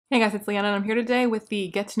Hey guys, it's Leanna and I'm here today with the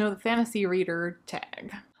Get to Know the Fantasy Reader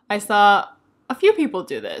tag. I saw a few people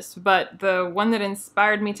do this, but the one that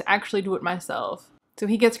inspired me to actually do it myself, so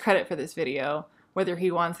he gets credit for this video, whether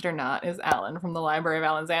he wants it or not, is Alan from the Library of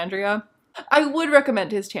Alexandria. I would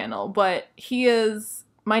recommend his channel, but he is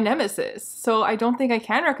my nemesis, so I don't think I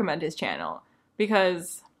can recommend his channel,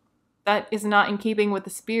 because that is not in keeping with the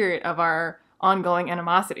spirit of our ongoing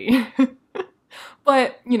animosity.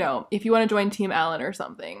 But, you know, if you want to join Team Alan or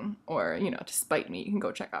something, or, you know, to spite me, you can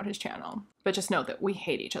go check out his channel. But just note that we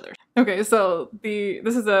hate each other. Okay, so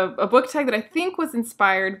this is a book tag that I think was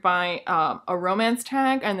inspired by a romance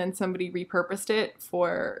tag, and then somebody repurposed it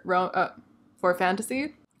for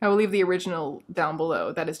fantasy. I will leave the original down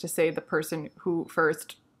below. That is to say, the person who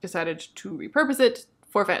first decided to repurpose it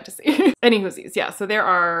for fantasy. Anywhoosies, yeah, so there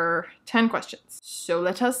are 10 questions. So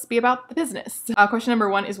let us be about the business. Question number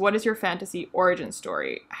 1 is, what is your fantasy origin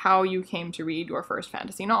story? How you came to read your first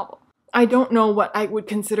fantasy novel? I don't know what I would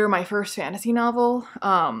consider my first fantasy novel.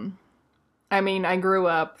 I mean, I grew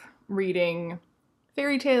up reading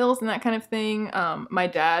fairy tales and that kind of thing. My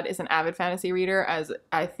dad is an avid fantasy reader, as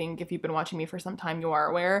I think if you've been watching me for some time, you are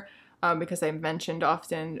aware, because I've mentioned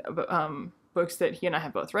often books that he and I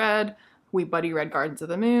have both read. We buddy read Gardens of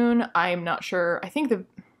the Moon. I'm not sure.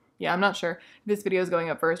 I'm not sure if this video is going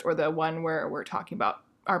up first or the one where we're talking about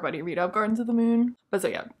our buddy read of Gardens of the Moon. But so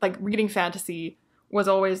yeah, like reading fantasy was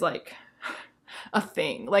always like a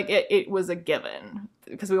thing. Like it was a given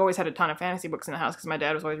because we always had a ton of fantasy books in the house because my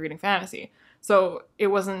dad was always reading fantasy. So it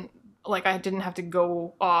wasn't like I didn't have to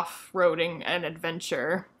go off-roading an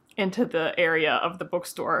adventure into the area of the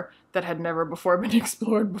bookstore that had never before been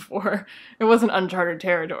explored before. It wasn't uncharted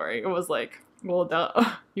territory. It was like, well,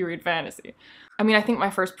 duh, you read fantasy. I mean, I think my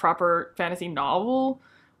first proper fantasy novel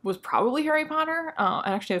was probably Harry Potter.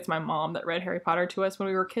 And actually, it's my mom that read Harry Potter to us when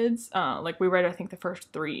we were kids. Like, we read, I think, the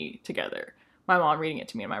first 3 together. My mom reading it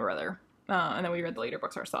to me and my brother. And then we read the later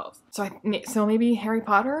books ourselves. So maybe Harry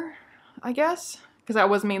Potter, I guess? Because I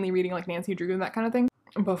was mainly reading, like, Nancy Drew and that kind of thing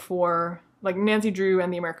before, like Nancy Drew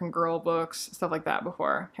and the American Girl books, stuff like that,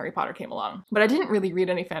 before Harry Potter came along. But I didn't really read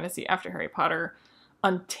any fantasy after Harry Potter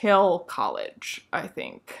until college, I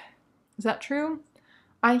think. Is that true?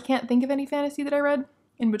 I can't think of any fantasy that I read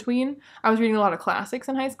in between. I was reading a lot of classics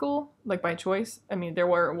in high school, like by choice. I mean, there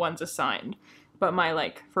were ones assigned, but my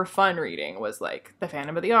like for fun reading was like The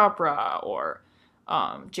Phantom of the Opera or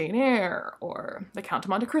Jane Eyre or The Count of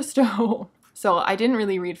Monte Cristo. So I didn't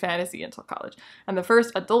really read fantasy until college. And the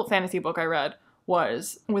first adult fantasy book I read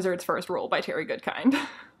was Wizard's First Rule by Terry Goodkind.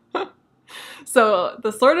 So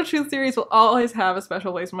the Sword of Truth series will always have a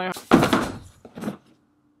special place in my heart.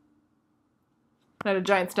 I had a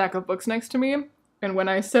giant stack of books next to me, and when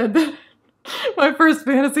I said that my first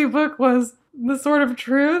fantasy book was The Sword of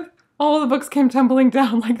Truth, all the books came tumbling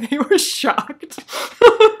down like they were shocked.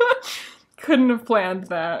 Couldn't have planned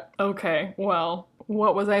that. Okay, well,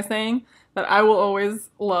 what was I saying? That I will always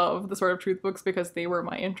love the Sword of Truth books because they were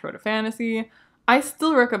my intro to fantasy. I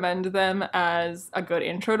still recommend them as a good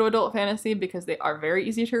intro to adult fantasy because they are very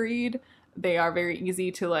easy to read. They are very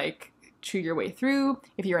easy to like chew your way through.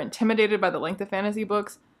 If you're intimidated by the length of fantasy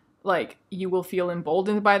books, like you will feel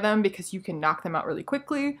emboldened by them because you can knock them out really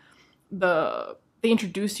quickly. They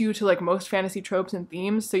introduce you to like most fantasy tropes and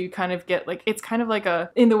themes, so you kind of get like, it's kind of like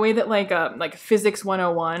in the way that like physics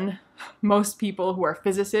 101, most people who are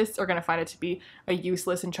physicists are going to find it to be a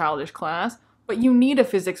useless and childish class, but you need a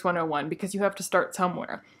physics 101 because you have to start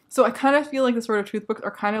somewhere. So I kind of feel like the Sword of Truth books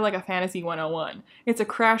are kind of like a fantasy 101. It's a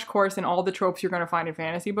crash course in all the tropes you're going to find in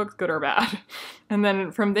fantasy books, good or bad. And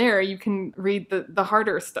then from there, you can read the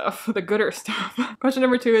harder stuff, the gooder stuff. Question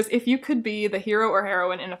number 2 is, if you could be the hero or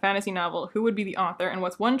heroine in a fantasy novel, who would be the author, and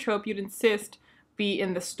what's one trope you'd insist be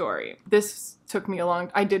in the story? This took me a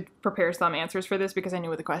long... I did prepare some answers for this because I knew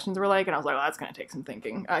what the questions were like, and I was like, well, that's going to take some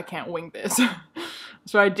thinking. I can't wing this.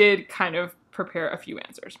 So I did kind of prepare a few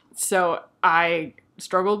answers. So I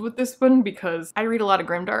struggled with this one because I read a lot of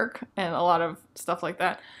grimdark and a lot of stuff like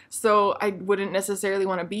that. So I wouldn't necessarily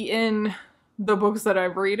want to be in the books that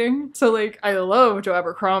I'm reading. So like, I love Joe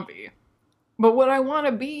Abercrombie, but would I want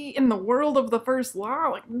to be in the world of the First Law?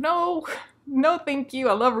 Like, no, no thank you.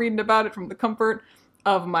 I love reading about it from the comfort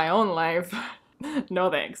of my own life. No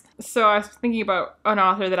thanks. So I was thinking about an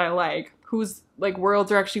author that I like, whose like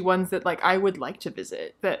worlds are actually ones that like I would like to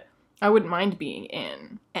visit, that I wouldn't mind being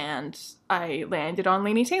in, and I landed on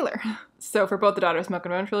Laini Taylor. So for both the Daughter of Smoke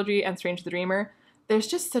and Bone trilogy and Strange the Dreamer, there's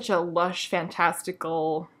just such a lush,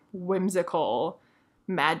 fantastical, whimsical,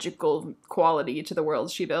 magical quality to the world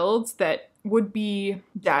she builds that would be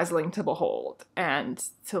dazzling to behold and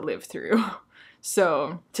to live through.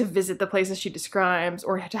 So to visit the places she describes,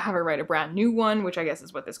 or to have her write a brand new one, which I guess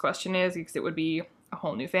is what this question is, because it would be a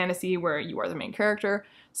whole new fantasy where you are the main character.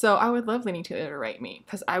 So I would love Laini Taylor to write me,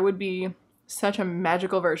 because I would be such a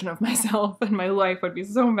magical version of myself, and my life would be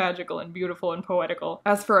so magical and beautiful and poetical.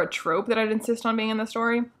 As for a trope that I'd insist on being in the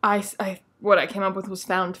story, what I came up with was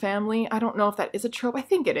found family. I don't know if that is a trope. I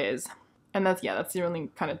think it is. And that's the only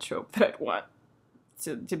kind of trope that I'd want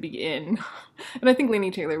to be in. And I think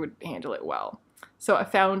Laini Taylor would handle it well. So a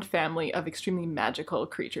found family of extremely magical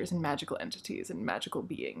creatures and magical entities and magical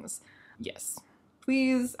beings. Yes.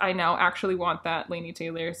 Please, I now actually want that, Laini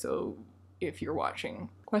Taylor, so if you're watching.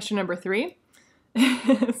 Question number 3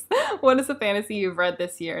 is, what is a fantasy you've read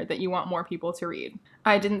this year that you want more people to read?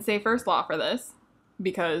 I didn't say First Law for this,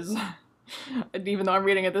 because even though I'm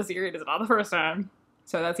reading it this year, it is not the first time.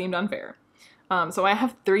 So that seemed unfair. So I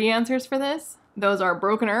have 3 answers for this. Those are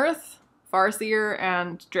Broken Earth, Farseer,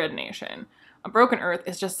 and Dread Nation. Broken Earth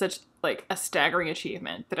is just such like a staggering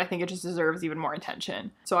achievement that I think it just deserves even more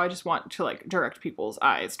attention. So I just want to like direct people's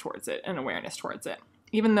eyes towards it and awareness towards it.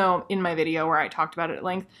 Even though in my video where I talked about it at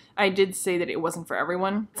length, I did say that it wasn't for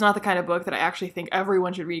everyone. It's not the kind of book that I actually think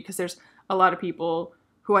everyone should read, because there's a lot of people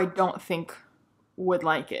who I don't think would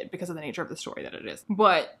like it because of the nature of the story that it is.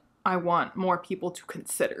 But I want more people to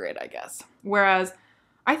consider it, I guess. Whereas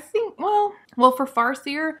I think, well, for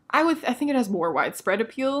Farseer, I think it has more widespread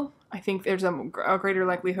appeal. I think there's a greater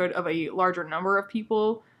likelihood of a larger number of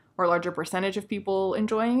people or a larger percentage of people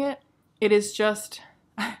enjoying it. It is just,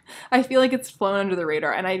 I feel like it's flown under the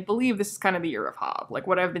radar, and I believe this is kind of the year of Hob. Like,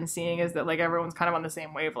 what I've been seeing is that like everyone's kind of on the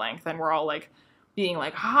same wavelength, and we're all like being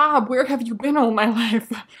like, Hob, where have you been all my life?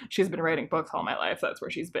 She's been writing books all my life, that's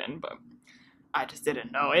where she's been, but I just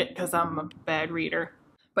didn't know it because I'm a bad reader.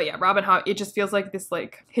 But yeah, Robin Hobb, it just feels like this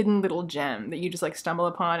like hidden little gem that you just like stumble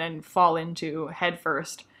upon and fall into head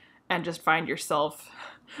first, and just find yourself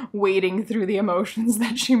wading through the emotions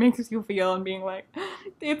that she makes you feel and being like,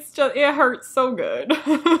 it hurts so good.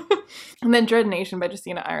 And then Dread Nation by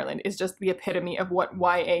Justina Ireland is just the epitome of what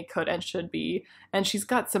YA could and should be. And she's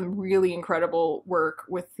got some really incredible work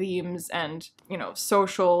with themes and, you know,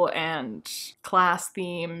 social and class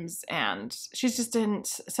themes. And she's just done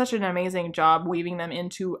such an amazing job weaving them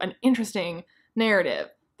into an interesting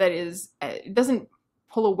narrative that is, it doesn't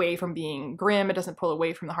pull away from being grim, it doesn't pull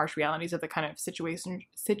away from the harsh realities of the kind of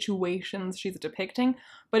situations she's depicting,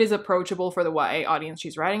 but is approachable for the YA audience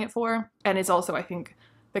she's writing it for. And it's also, I think,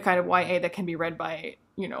 the kind of YA that can be read by,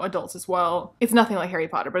 you know, adults as well. It's nothing like Harry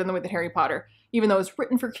Potter, but in the way that Harry Potter, even though it's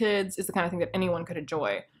written for kids, is the kind of thing that anyone could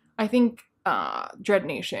enjoy. I think Dread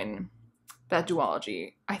Nation, that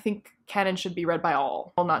duology, I think canon should be read by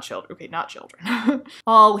all. Well, not children. Okay, not children.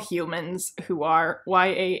 All humans who are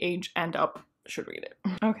YA age and up should read it.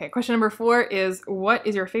 Okay, question number 4 is, what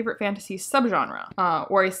is your favorite fantasy subgenre?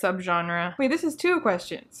 Or a subgenre. Wait, this is 2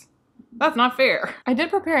 questions. That's not fair. I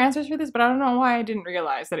did prepare answers for this, but I don't know why I didn't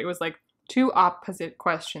realize that it was like 2 opposite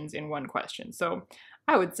questions in one question. So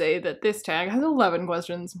I would say that this tag has 11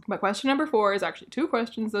 questions. But question number 4 is actually 2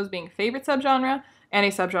 questions, those being favorite subgenre and a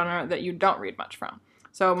subgenre that you don't read much from.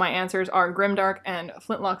 So my answers are grimdark and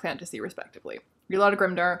flintlock fantasy, respectively. Read a lot of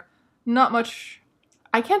grimdark. Not much.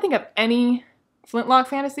 I can't think of any flintlock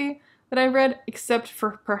fantasy that I've read, except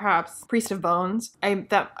for perhaps Priest of Bones.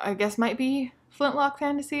 That I guess might be flintlock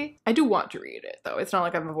fantasy. I do want to read it, though. It's not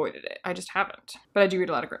like I've avoided it. I just haven't. But I do read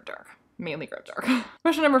a lot of grimdark. Mainly grimdark.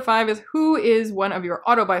 Question number 5 is, who is one of your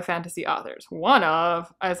auto-buy fantasy authors? One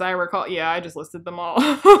of, as I recall, yeah, I just listed them all.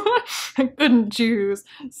 I couldn't choose.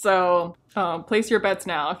 So, place your bets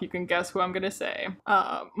now if you can guess who I'm gonna say.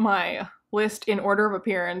 My list in order of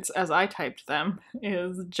appearance, as I typed them,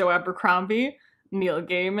 is Joe Abercrombie, Neil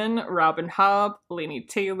Gaiman, Robin Hobb, Laini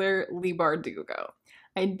Taylor, Leigh Bardugo.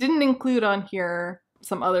 I didn't include on here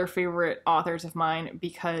some other favorite authors of mine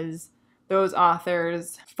because those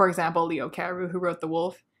authors, for example, Leo Carew, who wrote The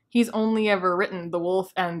Wolf, he's only ever written The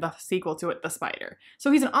Wolf and the sequel to it, The Spider.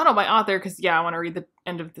 So he's an auto-buy author because, yeah, I want to read the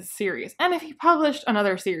end of the series. And if he published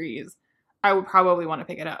another series, I would probably want to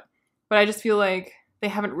pick it up. But I just feel like they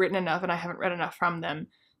haven't written enough and I haven't read enough from them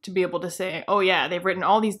to be able to say, oh yeah, they've written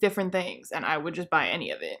all these different things and I would just buy any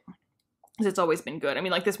of it. Because it's always been good. I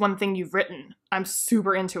mean, like this one thing you've written, I'm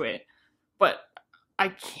super into it. But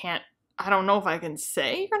I don't know if I can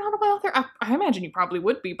say you're an auto-buy author. I imagine you probably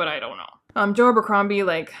would be, but I don't know. Joe Abercrombie,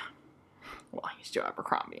 well, he's Joe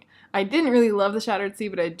Abercrombie. I didn't really love The Shattered Sea,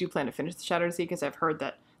 but I do plan to finish The Shattered Sea because I've heard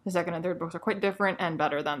that the second and third books are quite different and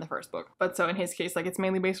better than the first book. But so in his case, like it's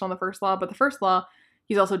mainly based on the First Law, but the First Law,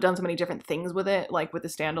 he's also done so many different things with it, like with the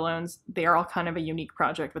standalones. They are all kind of a unique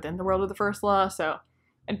project within the world of the First Law, so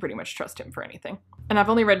I'd pretty much trust him for anything. And I've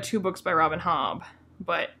only read 2 books by Robin Hobb,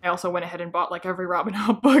 but I also went ahead and bought like every Robin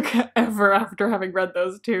Hobb book ever after having read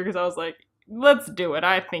those 2, because I was like, let's do it.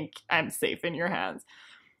 I think I'm safe in your hands.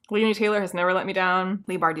 Laini Taylor has never let me down.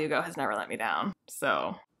 Leigh Bardugo has never let me down.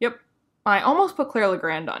 So, yep. I almost put Claire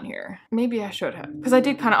Legrand on here. Maybe I should have, because I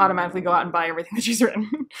did kind of automatically go out and buy everything that she's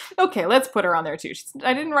written. Okay, let's put her on there too.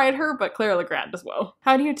 I didn't write her, but Claire Legrand as well.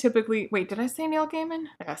 How do you typically... Wait, did I say Neil Gaiman?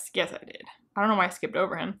 Yes, I did. I don't know why I skipped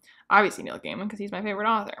over him. Obviously Neil Gaiman, because he's my favorite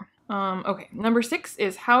author. Okay, number 6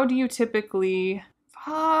 is how do you typically...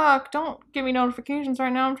 Fuck, don't give me notifications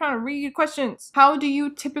right now. I'm trying to read questions. How do you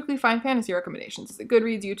typically find fantasy recommendations? Is it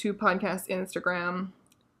Goodreads, YouTube, podcast, Instagram?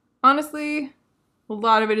 Honestly, a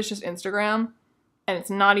lot of it is just Instagram. And it's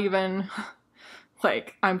not even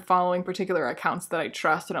like I'm following particular accounts that I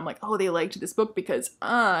trust and I'm like, oh, they liked this book, because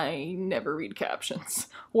I never read captions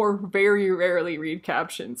or very rarely read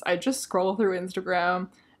captions. I just scroll through Instagram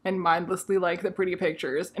and mindlessly like the pretty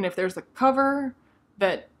pictures. And if there's a cover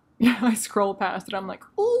that I scroll past it, I'm like,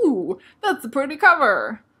 ooh, that's a pretty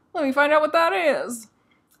cover. Let me find out what that is.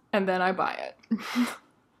 And then I buy it.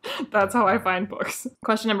 That's how I find books.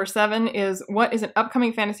 Question number 7 is, what is an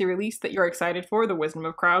upcoming fantasy release that you're excited for? The Wisdom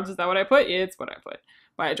of Crowds, is that what I put? It's what I put.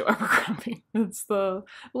 By Joe Abercrombie. It's the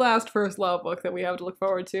last First Law book that we have to look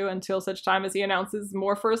forward to until such time as he announces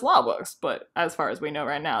more First Law books. But as far as we know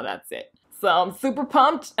right now, that's it. So I'm super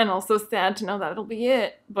pumped and also sad to know that it'll be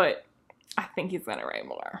it. But I think he's gonna write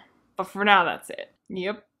more. But for now, that's it.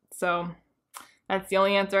 Yep. So that's the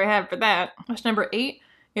only answer I have for that. Question number 8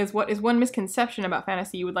 is, what is one misconception about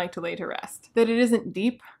fantasy you would like to lay to rest? That it isn't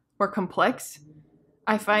deep or complex.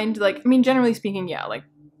 I find, like, I mean, generally speaking, yeah, like,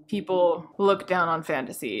 people look down on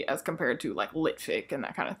fantasy as compared to, like, lit fic and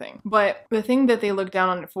that kind of thing. But the thing that they look down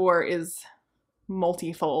on it for is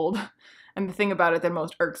multifold. And the thing about it that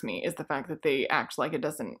most irks me is the fact that they act like it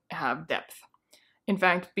doesn't have depth. In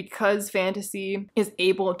fact, because fantasy is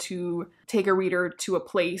able to take a reader to a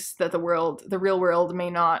place that the real world may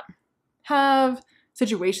not have,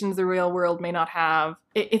 situations the real world may not have,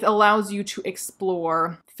 it allows you to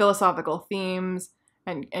explore philosophical themes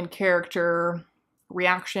and character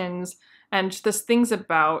reactions and just things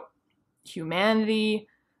about humanity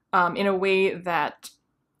in a way that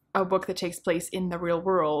a book that takes place in the real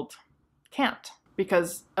world can't,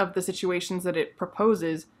 because of the situations that it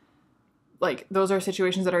proposes. Like, those are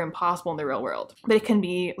situations that are impossible in the real world. But it can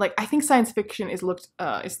be, like, I think science fiction is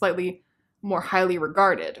slightly more highly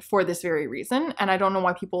regarded for this very reason, and I don't know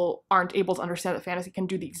why people aren't able to understand that fantasy can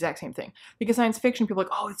do the exact same thing. Because science fiction, people are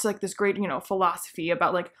like, oh, it's like this great, philosophy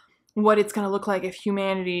about, like, what it's gonna look like if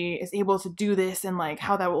humanity is able to do this and, like,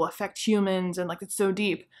 how that will affect humans, and, like, it's so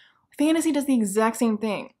deep. Fantasy does the exact same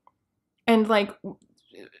thing. And, like,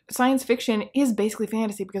 science fiction is basically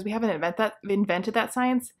fantasy because we haven't invented that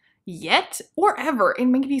science yet or ever. It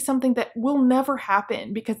may be something that will never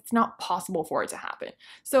happen because it's not possible for it to happen.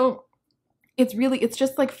 So it's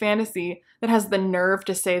just like fantasy that has the nerve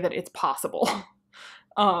to say that it's possible,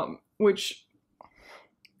 which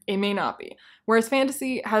it may not be. Whereas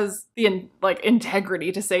fantasy has the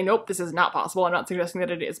integrity to say, nope, this is not possible. I'm not suggesting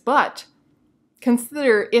that it is, but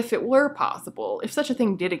consider if it were possible, if such a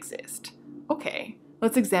thing did exist. Okay,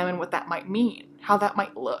 let's examine what that might mean, how that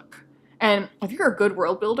might look. And if you're a good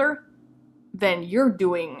world builder, then you're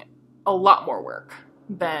doing a lot more work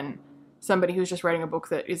than somebody who's just writing a book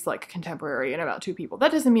that is like contemporary and about 2 people.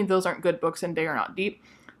 That doesn't mean those aren't good books and they are not deep,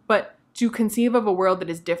 but to conceive of a world that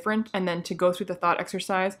is different and then to go through the thought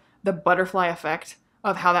exercise, the butterfly effect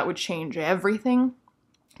of how that would change everything,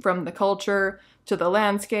 from the culture to the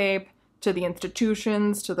landscape to the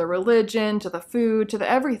institutions to the religion to the food to the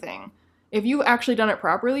everything. If you've actually done it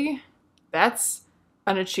properly, that's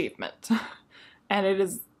an achievement. And it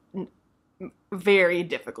is very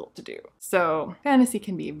difficult to do. So fantasy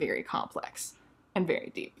can be very complex and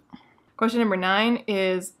very deep. Question number 9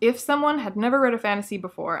 is, if someone had never read a fantasy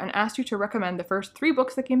before and asked you to recommend the first 3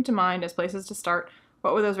 books that came to mind as places to start,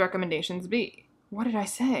 what would those recommendations be? What did I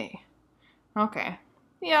say? Okay.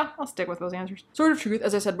 Yeah, I'll stick with those answers. Sword of Truth,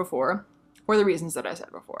 as I said before, for the reasons that I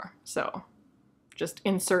said before. So just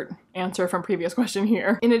insert answer from previous question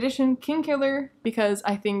here. In addition, Kingkiller, because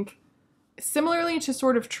I think similarly to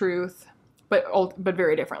Sword of Truth, but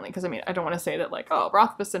very differently, because I mean, I don't want to say that like, oh,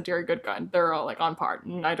 Rothfuss, Centauri, Good Gun, they're all like on par,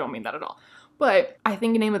 and I don't mean that at all. But I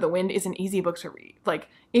think Name of the Wind is an easy book to read. Like,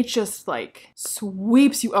 it just like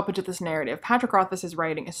sweeps you up into this narrative. Patrick Rothfuss's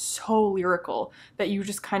writing is so lyrical that you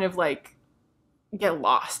just kind of like get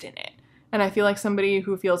lost in it. And I feel like somebody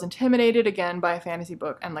who feels intimidated again by a fantasy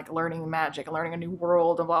book and like learning magic and learning a new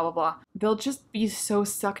world and blah, blah, blah, they'll just be so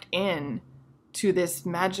sucked in to this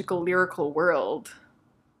magical lyrical world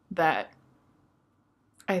that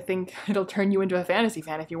I think it'll turn you into a fantasy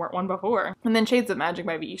fan if you weren't one before. And then Shades of Magic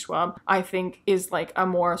by V.E. Schwab, I think is like a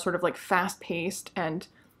more sort of like fast-paced and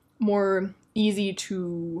more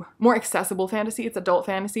more accessible fantasy. It's adult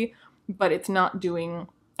fantasy, but it's not doing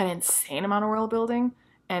an insane amount of world building.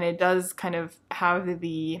 And it does kind of have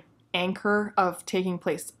the anchor of taking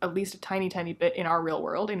place at least a tiny, tiny bit in our real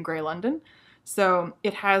world in Grey London. So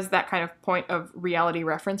it has that kind of point of reality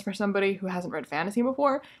reference for somebody who hasn't read fantasy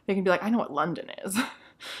before. They can be like, I know what London is.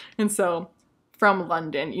 And so from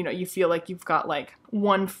London, you know, you feel like you've got like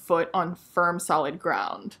 1 foot on firm, solid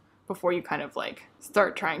ground before you kind of like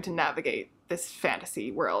start trying to navigate this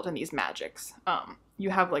fantasy world and these magics.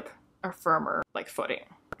 You have like a firmer like footing.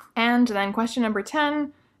 And then question number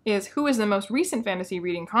 10 is, who is the most recent fantasy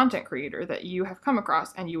reading content creator that you have come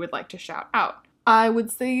across and you would like to shout out? I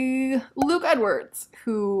would say Luke Edwards,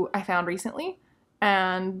 who I found recently,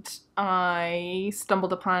 and I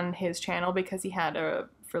stumbled upon his channel because he had a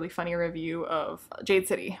really funny review of Jade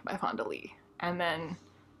City by Fonda Lee. And then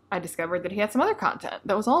I discovered that he had some other content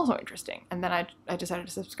that was also interesting. And then I decided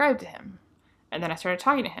to subscribe to him. And then I started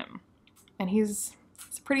talking to him. And he's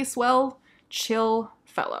a pretty swell, chill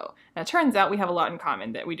fellow. And it turns out we have a lot in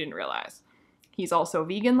common that we didn't realize. He's also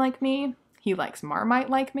vegan like me. He likes Marmite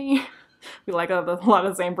like me. We like a lot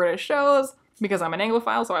of the same British shows. Because I'm an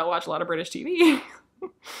Anglophile, so I watch a lot of British TV.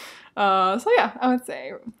 So yeah, I would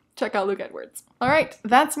say check out Luke Edwards. All right,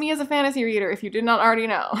 that's me as a fantasy reader, if you did not already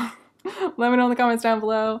know. Let me know in the comments down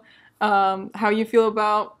below how you feel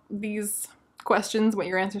about these questions, what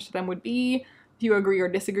your answers to them would be. If you agree or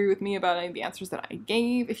disagree with me about any of the answers that I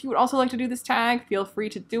gave. If you would also like to do this tag, feel free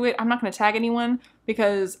to do it. I'm not going to tag anyone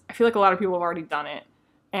because I feel like a lot of people have already done it.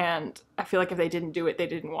 And I feel like if they didn't do it, they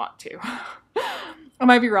didn't want to. I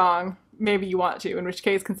might be wrong. Maybe you want to, in which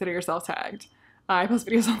case consider yourself tagged. I post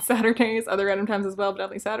videos on Saturdays, other random times as well, but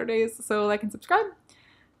definitely Saturdays. So like and subscribe,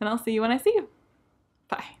 and I'll see you when I see you.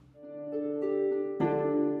 Bye.